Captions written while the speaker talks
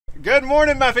Good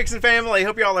morning, my Fixin family.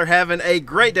 Hope y'all are having a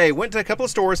great day. Went to a couple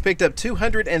of stores, picked up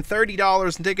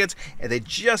 $230 in tickets, and they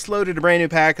just loaded a brand new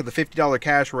pack of the $50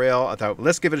 cash rail. I thought,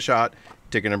 let's give it a shot.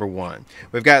 Ticket number 1.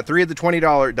 We've got 3 of the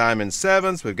 $20 Diamond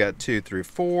 7s. We've got 2 through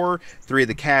 4. 3 of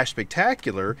the Cash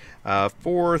Spectacular,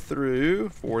 4 through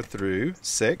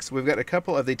 6. We've got a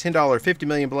couple of the $10 50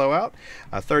 million blowout,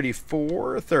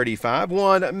 34, 35.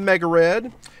 1 Mega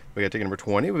Red. We got ticket number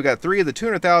 20. We've got 3 of the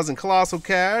 200,000 Colossal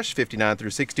Cash, 59 through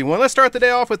 61. Let's start the day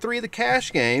off with 3 of the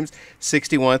cash games,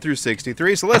 61 through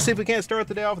 63. So let's see if we can't start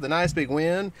the day off with a nice big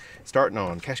win. Starting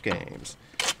on cash games.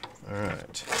 All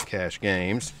right, cash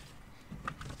games.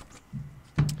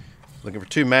 Looking for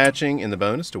 2 matching in the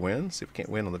bonus to win. See if we can't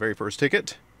win on the very first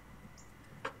ticket.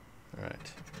 All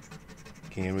right.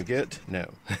 Can we get?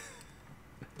 No.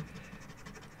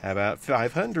 How about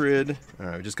 500? All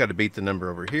right, we just got to beat the number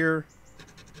over here.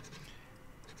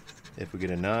 If we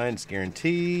get a 9, it's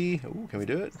guarantee. Ooh, can we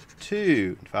do it?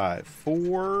 2, 5,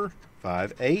 4,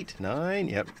 5, 8, 9.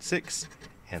 Yep, 6,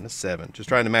 and a 7. Just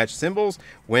trying to match symbols.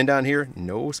 Win down here.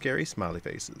 No scary smiley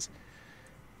faces.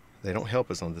 They don't help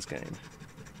us on this game.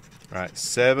 All right,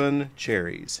 7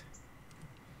 cherries.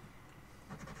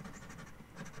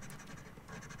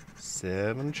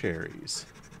 7 cherries.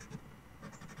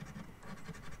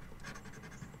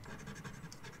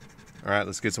 All right,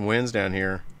 let's get some wins down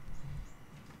here.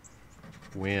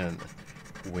 Win.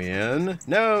 Win.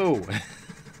 No!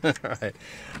 All right.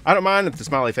 I don't mind if the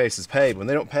smiley face is paid. When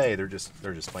they don't pay, they're just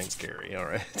plain scary. All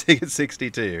right. Ticket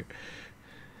 62.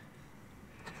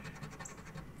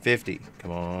 50.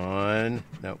 Come on.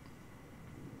 Nope.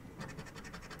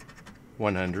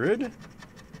 100.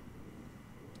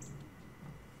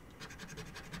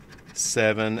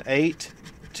 7, 8,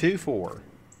 2, 4.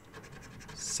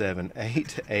 7,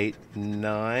 8, 8,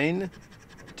 9.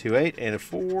 2, 8, and a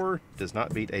 4 does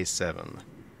not beat a 7.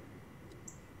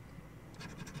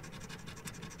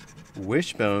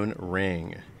 Wishbone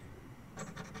ring.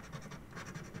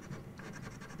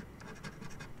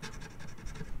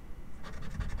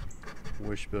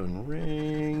 Wishbone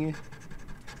ring.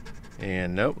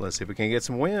 And nope, let's see if we can get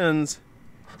some wins.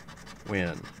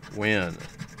 Win, win,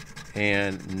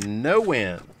 and no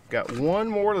win. Got one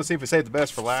more. Let's see if we save the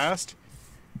best for last.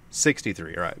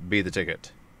 63. All right, be the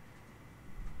ticket.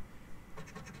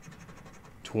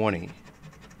 20.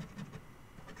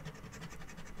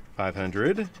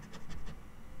 500.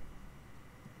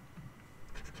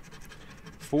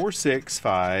 4, 6,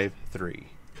 5, 3.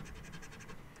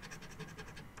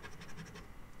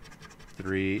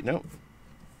 3. Nope.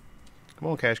 Come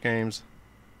on, cash games.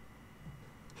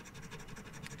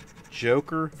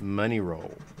 Joker money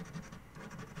roll.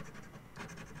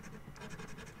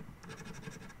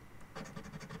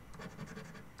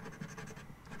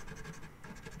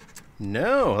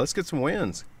 No, let's get some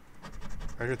wins.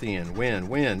 Right at the end. Win,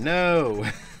 win. No.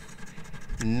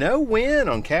 No win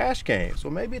on cash games.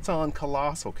 Well, maybe it's on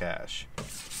Colossal Cash.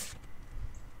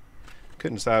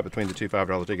 Couldn't decide between the 2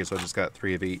 $5 tickets, so I just got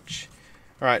 3 of each.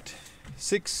 All right.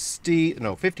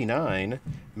 59.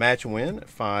 Match and win.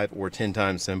 5 or 10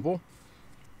 times symbol.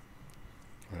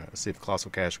 All right, let's see if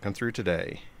Colossal Cash will come through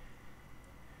today.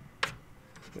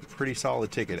 Pretty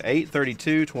solid ticket. 8,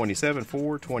 32, 27,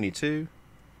 4, 22.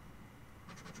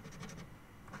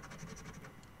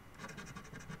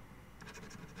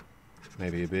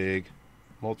 Maybe a big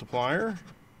multiplier.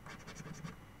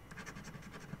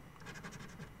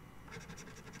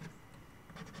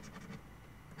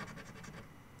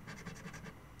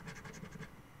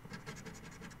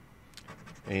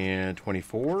 And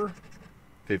 24,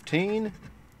 15,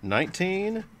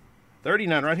 19,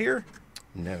 39 right here.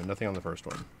 No, nothing on the first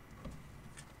one.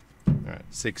 All right,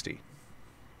 60.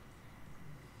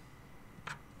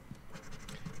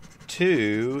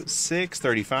 2, 6,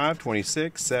 35,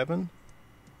 26, 7.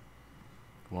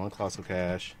 Come on, Colossal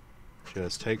Cash.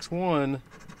 Just takes 1.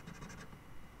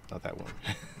 Not that one.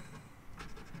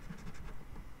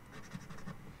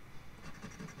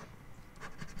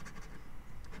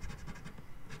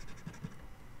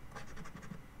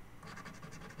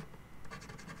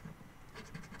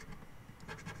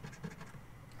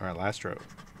 All right, last row.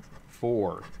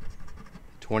 4,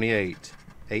 28,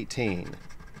 18,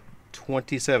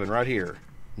 27 right here.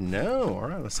 No. All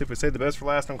right, let's see if we save the best for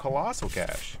last on Colossal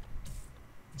Cash.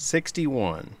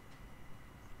 61.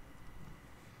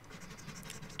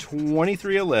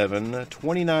 23, 11,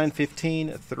 29,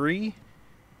 15, 3.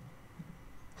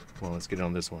 Well, let's get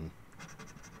on this one.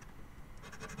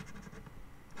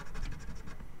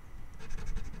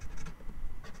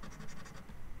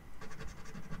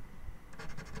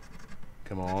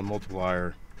 Come on,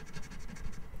 multiplier.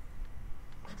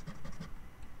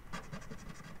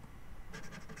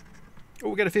 Oh,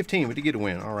 we got a 15. We did get a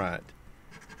win. All right.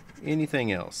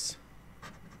 Anything else?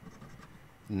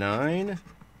 9,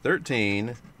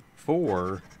 13,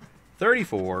 4,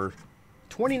 34,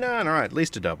 29. All right, at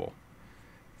least a double.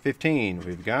 15.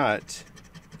 We've got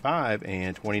 5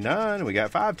 and 29. We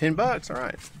got 5, 10 bucks. All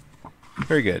right.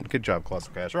 Very good. Good job,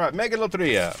 Colossal Cash. All right, Mega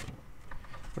Loteria.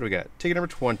 What do we got? Ticket number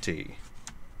 20.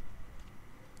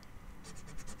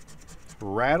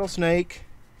 Rattlesnake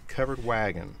covered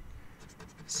wagon.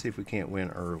 Let's see if we can't win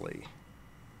early.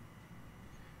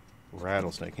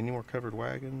 Rattlesnake. Any more covered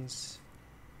wagons?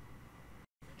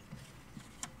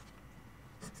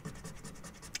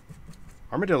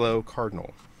 Armadillo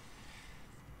Cardinal.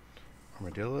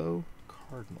 Armadillo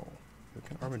Cardinal.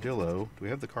 Armadillo. Do we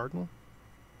have the Cardinal?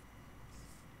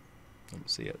 Let me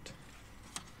see it.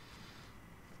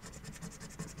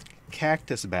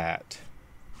 Cactus Bat.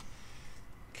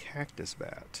 Cactus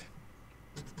Bat.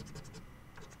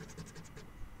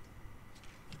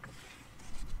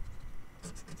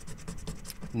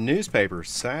 Newspaper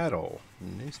Saddle.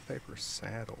 Newspaper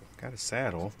Saddle. Got a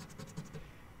saddle.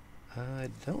 I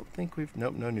don't think we've...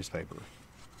 Nope, no newspaper.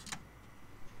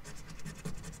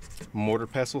 Mortar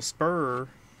Pestle Spur.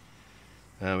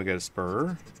 We got a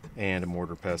spur and a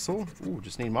mortar pestle. Ooh,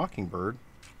 just need Mockingbird.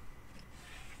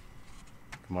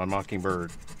 Come on,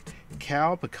 Mockingbird.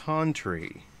 Cow Pecan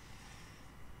Tree.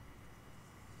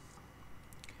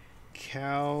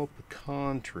 Cow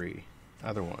Pecan Tree.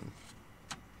 Other one.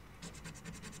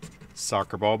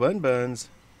 Soccer Ball Bun Buns.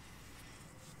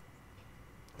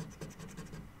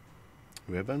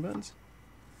 Do we have Bun Buns?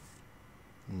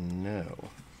 No.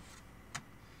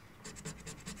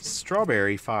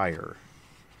 Strawberry Fire.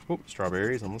 Oh,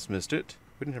 strawberries. Almost missed it.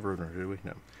 We didn't have Roadrunner, did we?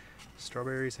 No.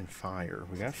 Strawberries and fire.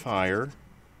 We got fire.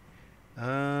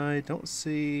 I don't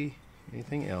see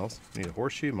anything else. We need a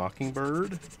horseshoe,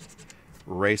 Mockingbird,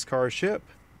 race car ship,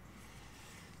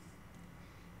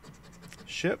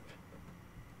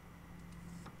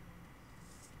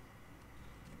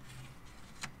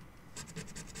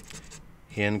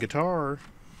 hen guitar.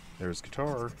 There's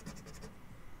guitar.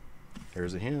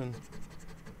 There's a hen.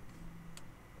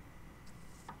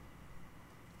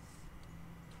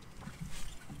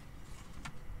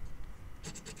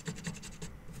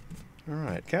 All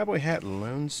right, Cowboy Hat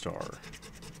Lone Star.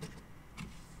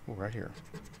 Oh, right here.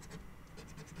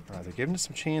 All right, they're giving us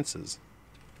some chances.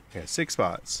 Okay, 6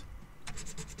 spots.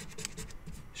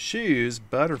 Shoes,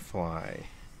 Butterfly.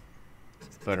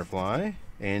 Butterfly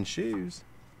and shoes.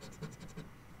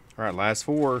 All right, last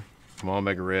 4. Come on,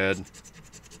 Mega Red.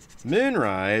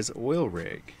 Moonrise Oil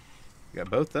Rig. We got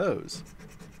both those.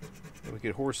 We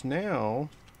get horse now.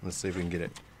 Let's see if we can get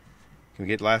it. Can we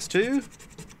get last 2?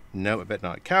 No, I bet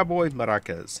not. Cowboy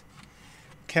Maracas.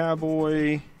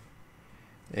 Cowboy.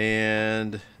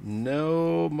 And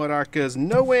no maracas.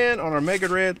 No win on our Mega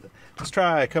Red. Let's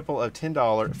try a couple of $10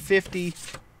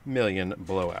 50 million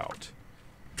blowout.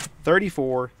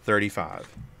 34,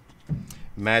 35.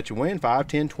 Match win 5,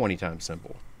 10, 20 times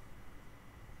simple.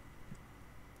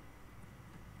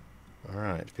 All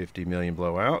right, 50 million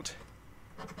blowout.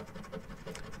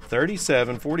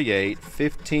 37, 48,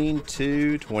 15,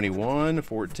 2, 21,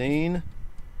 14.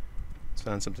 Let's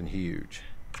find something huge.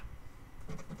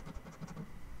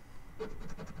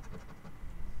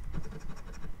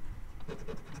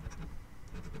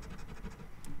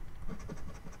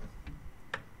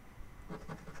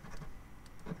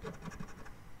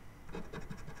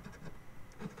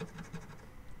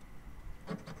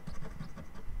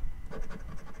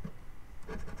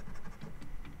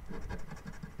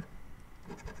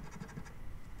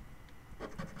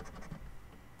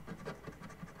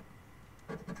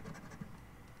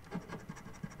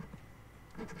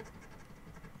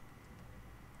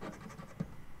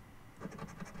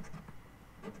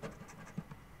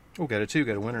 Oh, got a 2,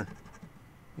 got a winner.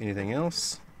 Anything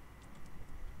else?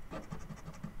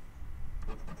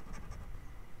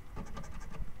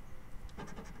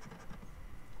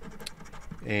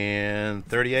 And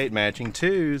 38 matching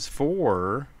 2s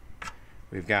for,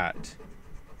 we've got,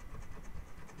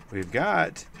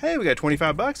 hey, we got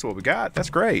 25 bucks. What we got?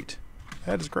 That's great.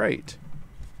 That is great.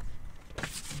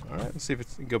 All right, let's see if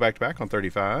it's go back to back on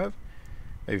 35.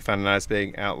 Maybe find a nice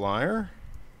big outlier.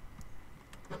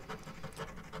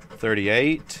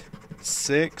 38,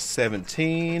 6,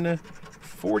 17,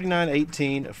 49,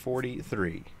 18,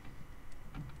 43.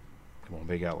 Come on,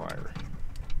 big outlier.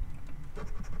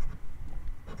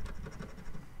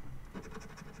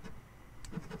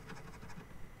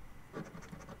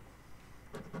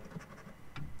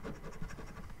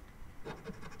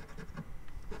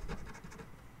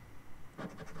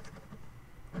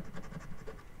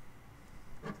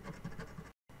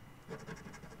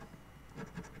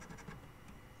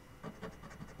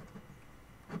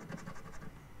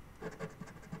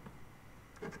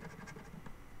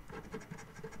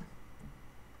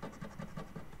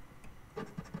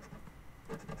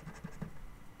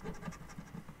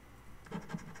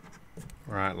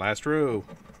 All right, last row.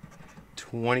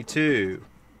 22,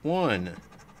 1,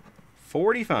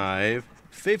 45,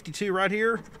 52 right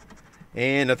here,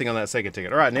 and nothing on that second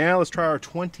ticket. All right, now let's try our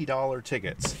 $20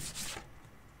 tickets.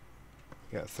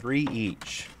 Got 3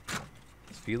 each.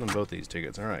 Feeling both these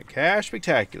tickets. All right, Cash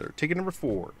Spectacular, ticket number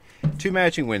 4. 2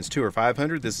 matching wins, 2 or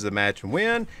 500. This is a match and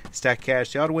win. Stack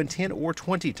cash, you ought to win 10 or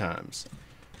 20 times.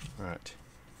 All right,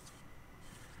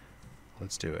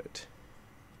 let's do it.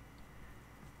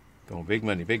 Going big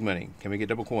money, big money. Can we get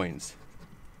double coins?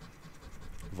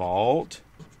 Vault,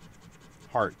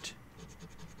 heart,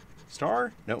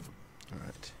 star? Nope. All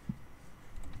right.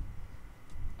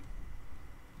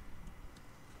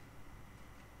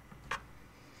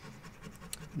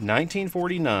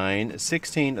 $19.49,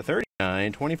 $16.39,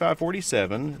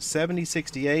 $25.47,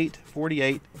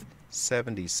 $70.68,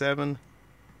 $48.77.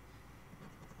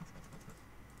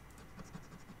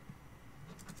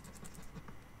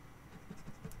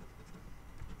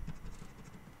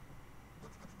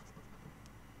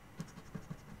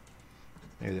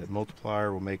 Maybe that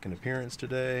multiplier will make an appearance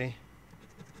today.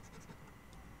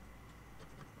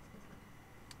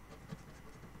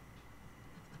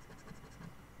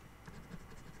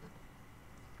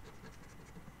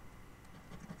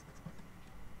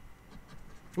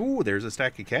 Ooh, there's a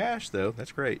stack of cash though.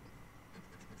 That's great.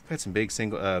 I've had some big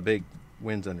big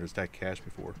wins under a stack of cash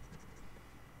before.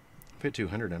 I've hit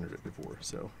 200 under it before,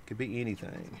 so it could be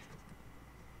anything.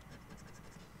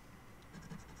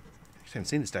 I haven't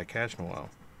seen the stack cash in a while.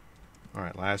 All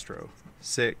right, last row.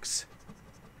 6,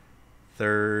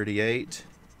 38,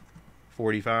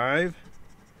 45,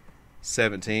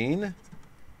 17,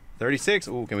 36.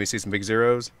 Oh, can we see some big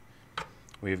zeros?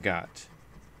 We've got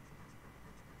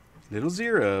little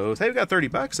zeros. Hey, we got 30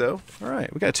 bucks though. All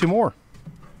right, we got 2 more.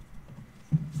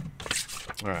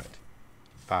 All right,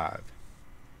 5.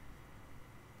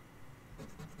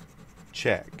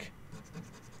 Check.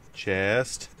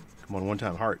 Chest. Come on, one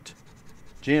time. Heart.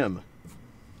 Gem.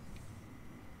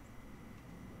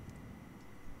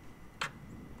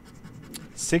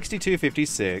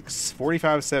 $62.56,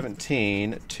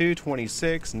 $45.17,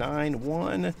 $2.26,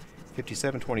 $9.1,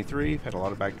 $57.23. Had a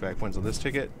lot of back-to-back wins on this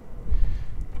ticket.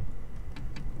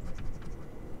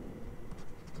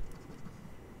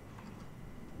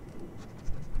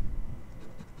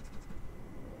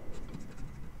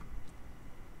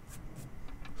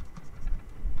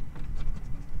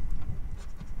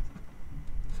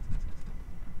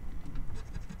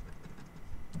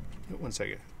 One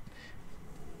second.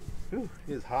 Ooh,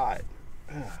 it is hot.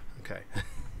 Okay.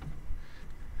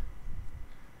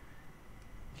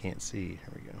 Can't see. Here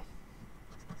we go.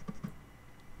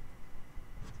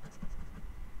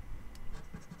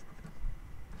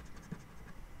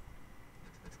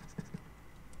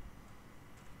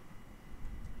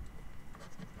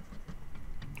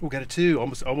 Oh, got a 2.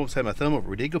 Almost had my thumb over.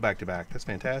 We did go back to back. That's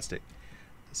fantastic.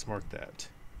 Let's mark that.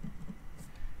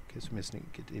 Guess we missed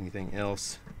anything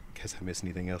else. Guess I missed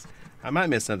anything else. I might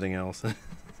miss something else. All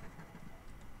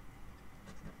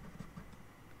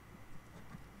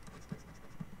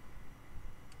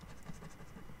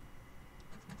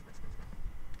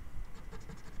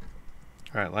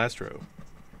right, last row.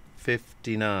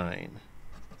 59,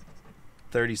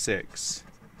 36,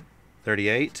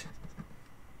 38,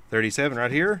 37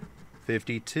 right here.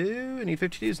 52. Any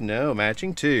 52s? No,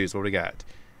 matching 2s. What do we got?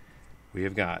 We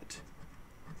have got...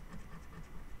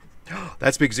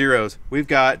 That's big zeros. We've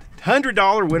got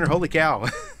 $100 winner. Holy cow.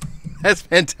 That's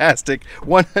fantastic.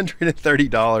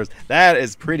 $130. That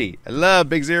is pretty. I love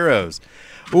big zeros.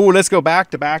 Ooh, let's go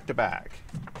back to back to back.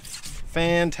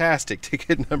 Fantastic.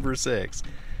 Ticket number 6.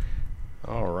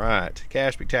 All right.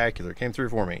 Cash Spectacular came through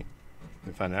for me.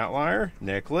 We find an outlier.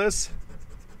 Necklace.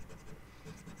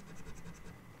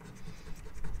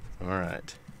 All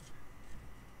right.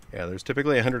 Yeah, there's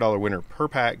typically a $100 winner per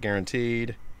pack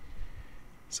guaranteed.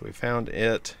 So we found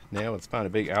it. Now let's find a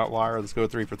big outlier. Let's go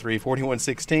 3 for 3.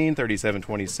 41.16,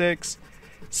 37.26,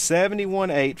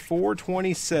 71.8,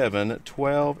 427,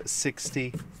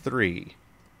 12.63.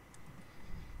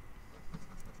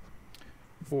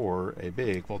 Or a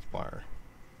big multiplier.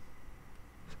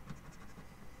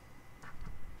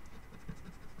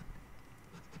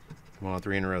 Come on,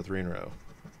 3 in a row, 3 in a row.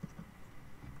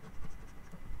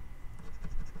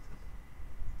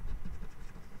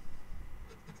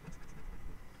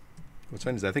 What's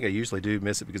funny is I think I usually do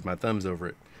miss it because my thumb's over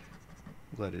it.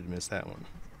 I'm glad I didn't miss that one.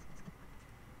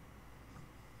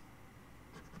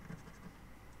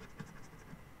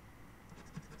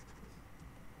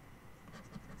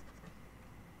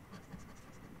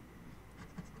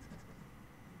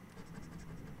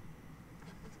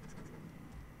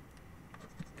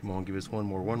 Come on, give us one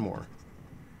more, one more.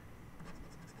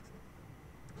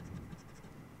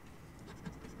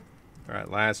 All right,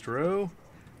 last row.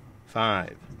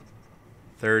 5,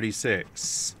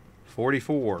 36,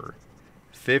 44,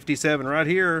 57 right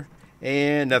here,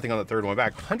 and nothing on the third one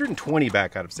back. 120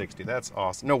 back out of 60. That's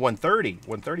awesome. No, 130.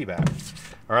 130 back.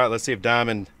 All right, let's see if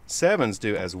Diamond 7s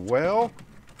do as well.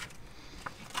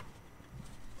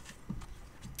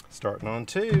 Starting on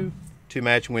 2. 2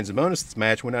 match wins a bonus. It's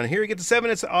match win down here. You get the 7.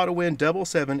 It's an auto win. Double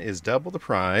 7 is double the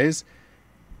prize.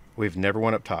 We've never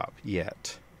won up top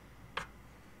yet.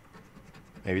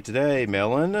 Maybe today.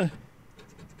 Melon.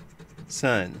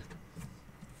 Sun.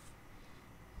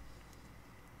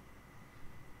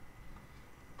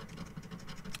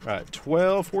 All right,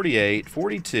 12, 48,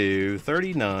 42,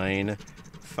 39,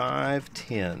 5,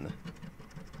 10.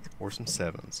 Or some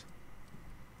 7s.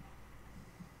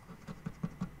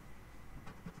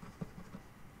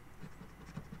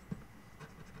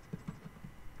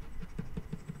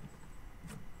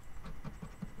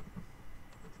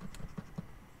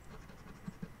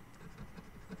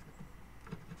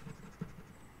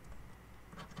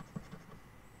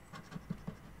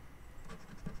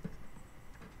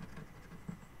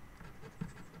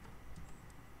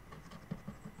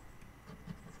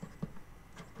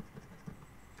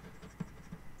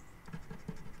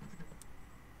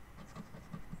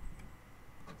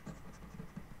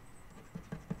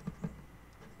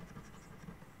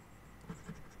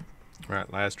 All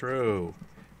right, last row.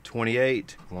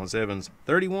 28, come on 7s,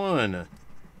 31,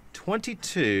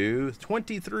 22,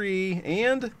 23,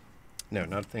 and no,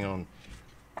 nothing on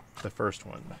the first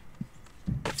one.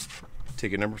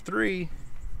 Ticket number 3.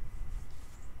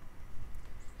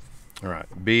 All right,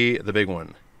 B, the big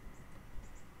one.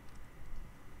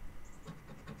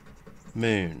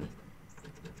 Moon.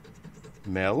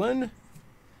 Melon.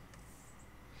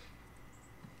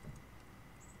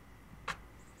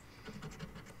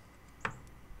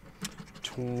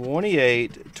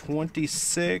 $28,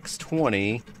 26,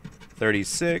 20,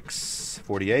 36,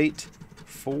 48,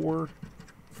 4.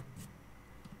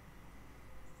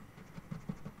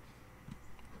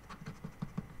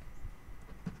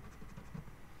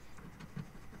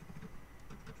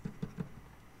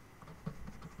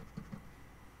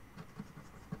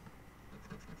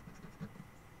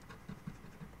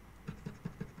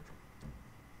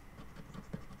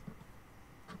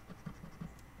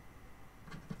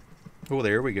 Oh,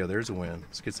 there we go. There's a win.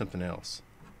 Let's get something else.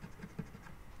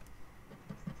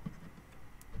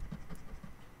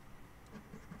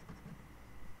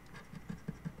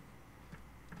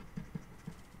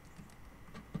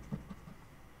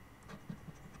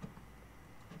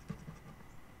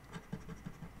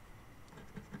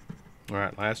 All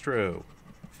right, last row.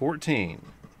 14,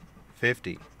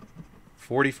 50,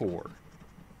 44,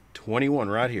 21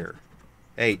 right here.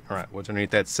 8. All right, what's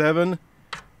underneath that? 7.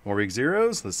 More big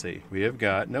zeros. Let's see. We have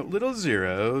got no little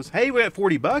zeros. Hey, we got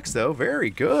 40 bucks though.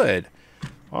 Very good.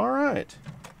 All right.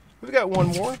 We've got one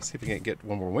more. Let's see if we can get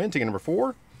one more win. Ticket number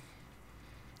 4.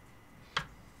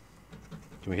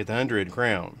 Can we hit the 100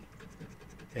 crown?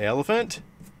 Elephant.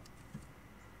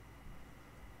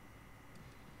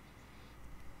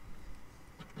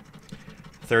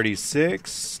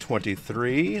 $36,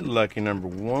 23. Lucky number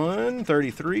 1.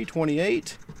 33,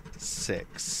 28,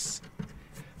 6.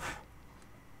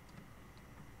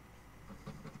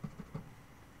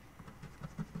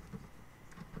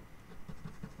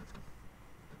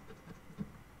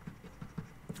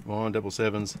 Come on, double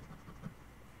 7s.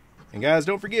 And guys,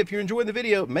 don't forget, if you're enjoying the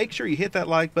video, make sure you hit that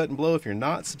like button below. If you're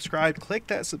not subscribed, click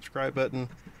that subscribe button.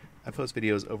 I post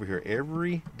videos over here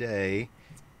every day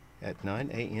at 9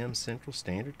 a.m. Central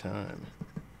Standard Time.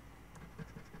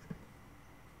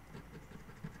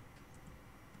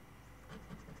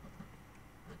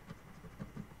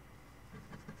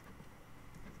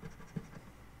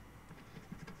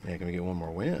 Yeah, can we get one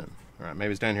more win? All right,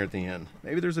 maybe it's down here at the end.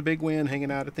 Maybe there's a big win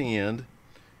hanging out at the end.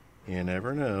 You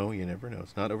never know. You never know.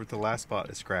 It's not over at the last spot.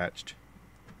 It's scratched.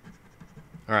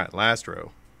 All right, last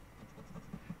row.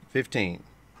 15,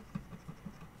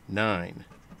 9,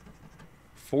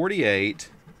 48,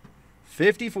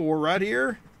 54 right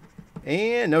here,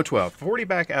 and no 12. 40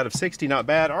 back out of 60, not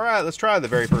bad. All right, let's try the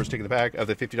very first ticket in the pack of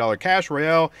the $50 cash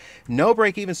royale. No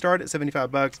break even, start at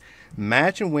 75 bucks.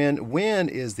 Match and win. Win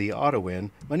is the auto win.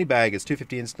 Money bag is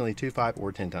 250 instantly, 2-5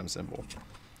 or 10 times symbol.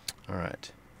 All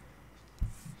right.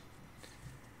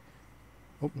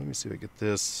 Oh, let me see if I get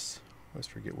this. I always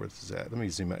forget where this is at. Let me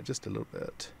zoom out just a little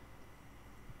bit.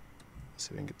 Let's see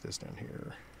if I can get this down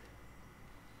here.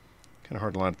 Kind of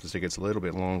hard to line up this ticket. It's a little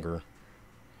bit longer.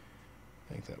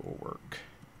 I think that will work.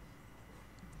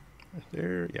 Right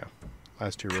there, yeah.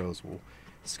 Last 2 rows, we'll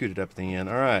scoot it up at the end.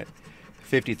 All right.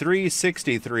 53,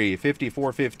 63,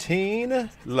 54,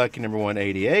 15. Lucky number 1,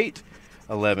 88.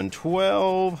 11,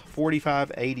 12,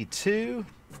 45, 82.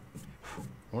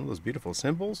 One of those beautiful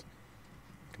symbols.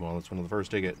 Come on, let's win the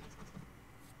first ticket.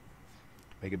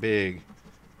 Make it big.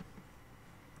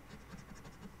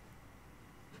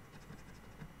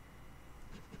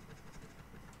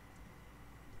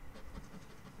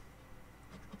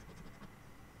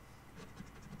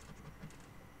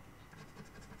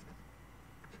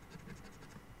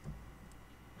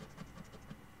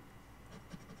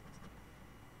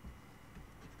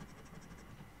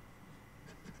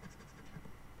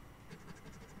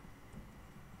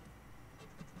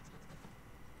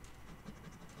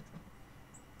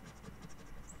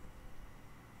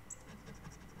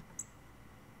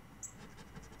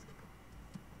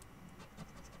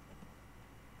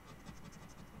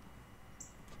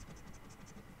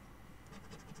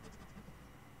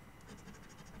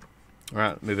 All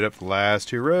right, move it up the last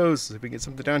 2 rows. See if we can get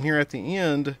something down here at the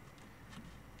end.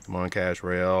 Come on, cash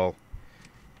rail.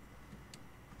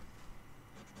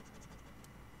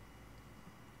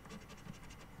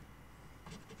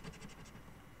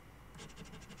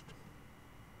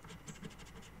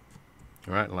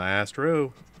 All right, last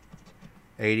row.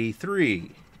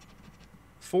 83,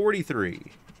 43,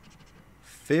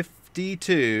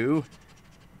 52,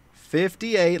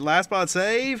 58. Last spot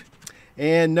save.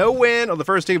 And no win on the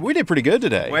first ticket. We did pretty good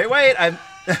today. Wait.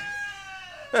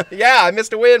 Yeah, I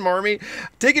missed a win, Marmy.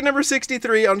 Ticket number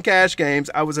 63 on cash games.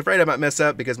 I was afraid I might mess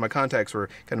up because my contacts were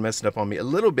kind of messing up on me a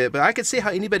little bit, but I could see how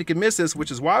anybody could miss this,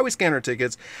 which is why we scan our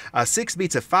tickets. 6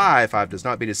 beats a 5. 5 does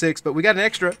not beat a 6, but we got an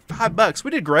extra $5.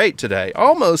 We did great today.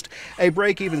 Almost a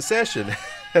break-even session.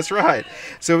 That's right.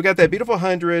 So we got that beautiful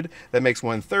 100. That makes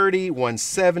 130,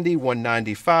 170,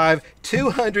 195,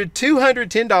 200,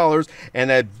 $210, and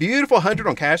that beautiful 100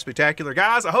 on Cash Spectacular.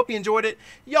 Guys, I hope you enjoyed it.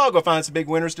 Y'all go find some big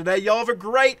winners today. Y'all have a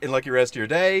great and lucky rest of your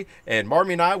day. And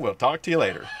Marmy and I will talk to you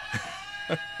later.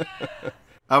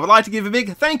 I would like to give a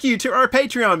big thank you to our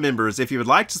Patreon members. If you would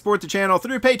like to support the channel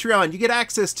through Patreon, you get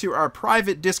access to our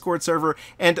private Discord server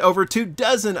and over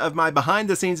 24 of my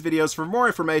behind-the-scenes videos. For more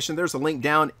information, there's a link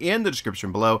down in the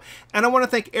description below. And I want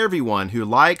to thank everyone who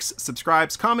likes,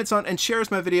 subscribes, comments on, and shares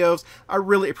my videos. I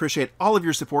really appreciate all of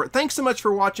your support. Thanks so much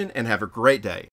for watching, and have a great day.